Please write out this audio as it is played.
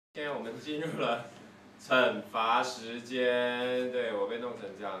现在我们进入了惩罚时间，对我被弄成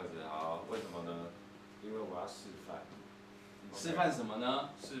这样子，好，为什么呢？因为我要示范。示范什么呢？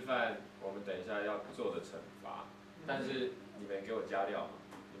示范我们等一下要做的惩罚，但是你们给我加料嘛？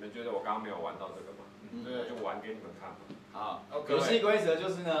你们觉得我刚刚没有玩到这个吗？对，就玩给你们看嘛。好，游戏规则就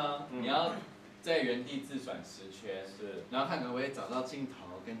是呢，你要在原地自转10圈，是，然后看可不可以找到镜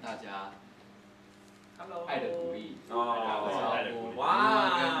头跟大家。 爱的鼓励，爱的鼓励，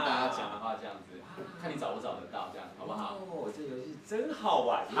哇！跟大家讲的话这样子，看你找不找得到，这样好不好？哦，这游戏真好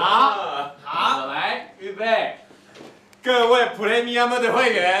玩。好，来，预备，各位 𝗶𝗶𝗀𝗏𝗡的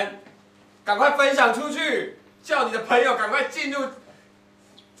会员，赶快分享出去，叫你的朋友赶快进入。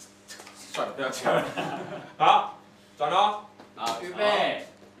算了，不要讲了。好，转喽。好，预备。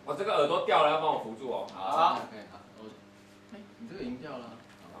我这个耳朵掉了，要帮我扶住哦。好，可以，好。你这个已经掉了。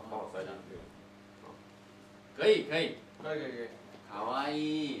好，帮我塞进去。 可以。卡哇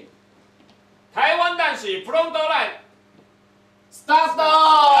伊。台湾男子𝗳𝗿𝗀𝗧 ，start！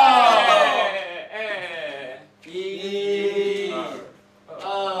 1、2、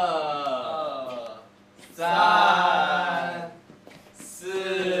3、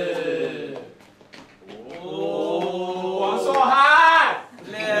4、5。王硕涵。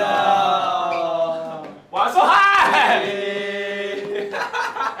6。王硕涵。7。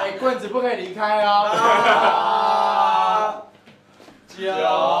哎，棍子不可以离开哦。 9，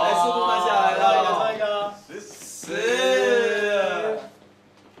哎，速度慢下来了，一个10。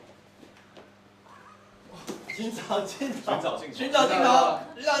寻找镜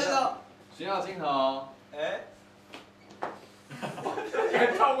头。哎，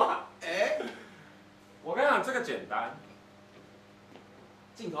严重吗？哎，我跟你讲，这个简单。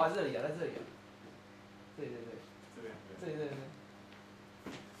镜头在这里啊，在这里啊。对。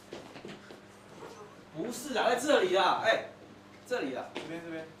不是啊，在这里啊，哎。 这里啊，这边，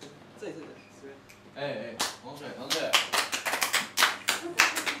这里。哎，同学，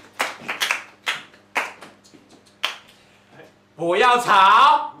不要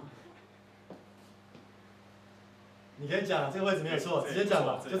吵。你可以讲，这个位置没有错，直接讲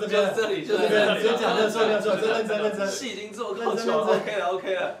吧，就这边，就这里，直接讲，没有错，认真。戏已经做够久 ，OK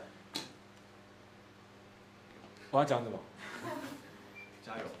了。我要讲什么？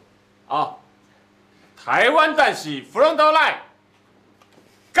加油！啊，台湾男子𝗳𝗿𝗀𝗧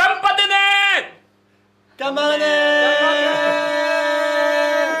頑張ってね！干嘛呢？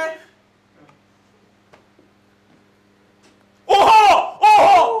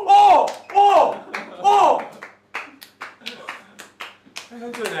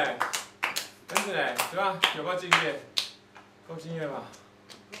很准哎，对吧？有够敬业，够敬业吧？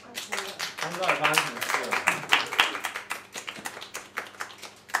他们到底发生什么事了？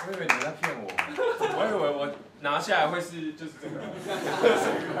我以为你们在骗我，我以为我拿下来会是就是这个。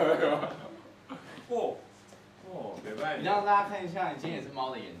你让大家看一下，你今天也是猫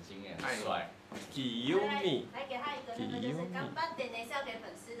的眼睛哎，很帅。𝗬𝗟𝗧 来给他一个那个就是干巴点是要给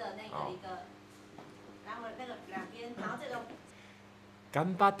粉丝的那个一个，然后那个两边，然后这个。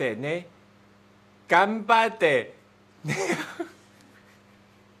頑張ってね。頑張ってね。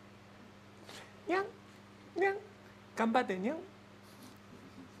にゃんにゃん。頑張ってにゃん。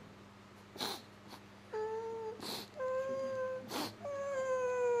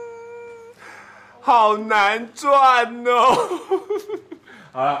好难赚哦！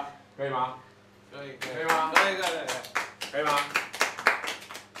好了，可以吗？可以吗？可以吗？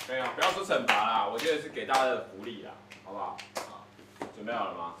可以啊！不要说惩罚啦，我觉得是给大家的福利啦，好不好？好，准备好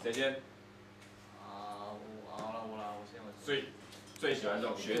了吗？谁先？好了，我先。最喜欢这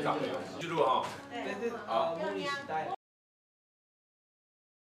种学长的游戏，记录哈。对，好，茉莉时代。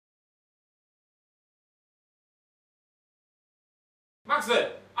 Max,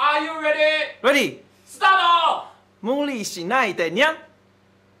 are you ready? Ready. Start. 茉莉是哪一点呢？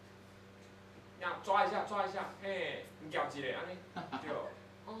抓一下，嘿，你咬一个，安尼，对，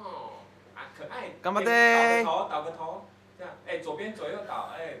哦，啊，可爱。干嘛的？倒个头，这样，哎，左边左右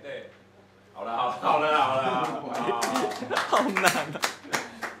倒，哎，对。好了。好难啊！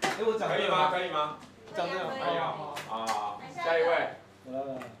哎，我讲可以吗？可以吗？讲这样可以啊。下一位。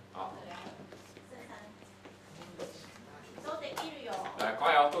好。 来，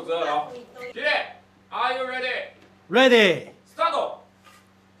快哦，肚子饿哦。起来 ，Are you ready? Ready. Start.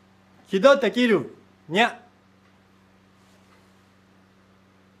 人できるにゃ。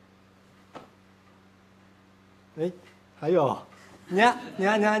哎，还有にゃ。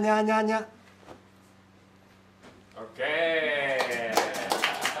OK。哎，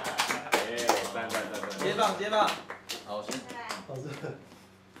赞。接棒。好，我先。好，是。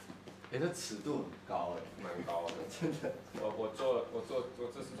哎，这尺度很高哎，蛮高的，真的。我这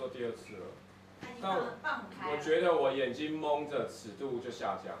是做第2次了。但我觉得我眼睛蒙着，尺度就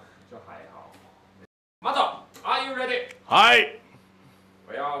下降，就还好。马总 ，Are you ready？ 嗨。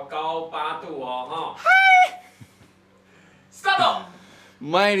我要高8度哦，哈。嗨。Start。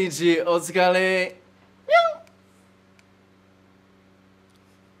毎日お疲れ。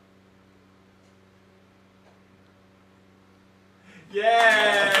耶！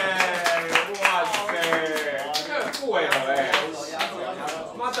哇塞，这个很不违和哎。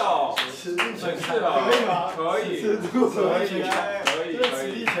Model， 很适合，可以，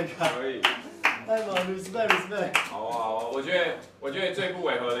可以。太猛 ，respect。好，我觉得最不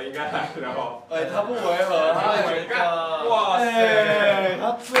违和的应该来了哦。哎，他不违和，他哇塞，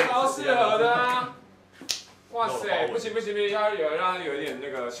他超适合的啊！哇塞，不行，要让他有一点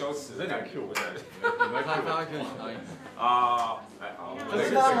那个羞耻。这2 Q 不对。你们看他 Q 你导演。啊，哎好。可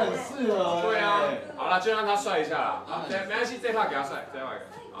是他很适合。对啊，好了，就让他帅一下啦。好，没关系，这一趴给他帅，这一趴给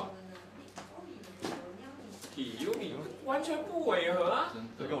他。好。𝗕𝗟𝗧𝗏完全不违和啊。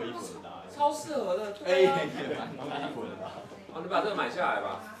这跟我衣服很搭。超适合的。哎，蛮衣服的搭。好，你把这个买下来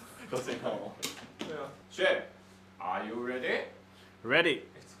吧。都是靠我。对啊。雪 ，Are you ready？ Ready。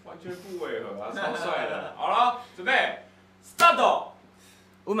完全不违和啊，超帅的。好了，准备 ，Start。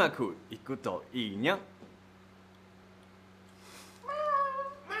うまくいくといいにゃ。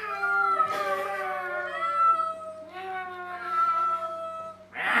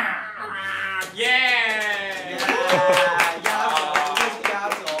耶！压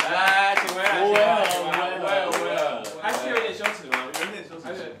轴。来，请回来。无违和。还是有点羞耻吗？有点羞耻。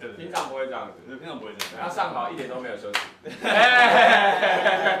还是平常不会这样子。平常不会这样。他上好一点都没有羞耻。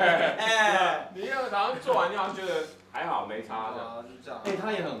你好像做完，你好像觉得还好，没差的。就是这样。哎，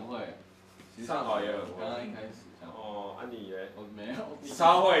他也很会。上好也很会。刚刚一开始。哦，啊你耶？我没有。你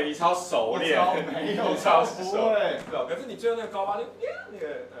超会，你超熟练。没有，超不会。对哦，可是你最后那个高八就那个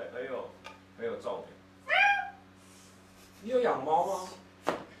对很有重。你有养猫吗？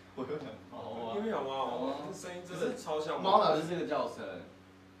我有养猫啊。你有养猫？这声音真的超像猫哪是这个叫声？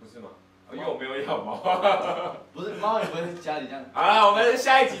不是吗？因为我没有养猫。不是猫也不会在家里这样。好了，我们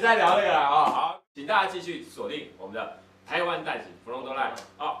下一集再聊这个啦啊！好，请大家继续锁定我们的台湾代子芙蓉多赖。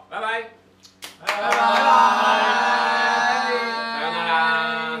好，拜拜。拜拜。さよなら。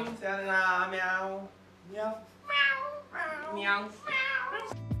さよなら，喵。喵。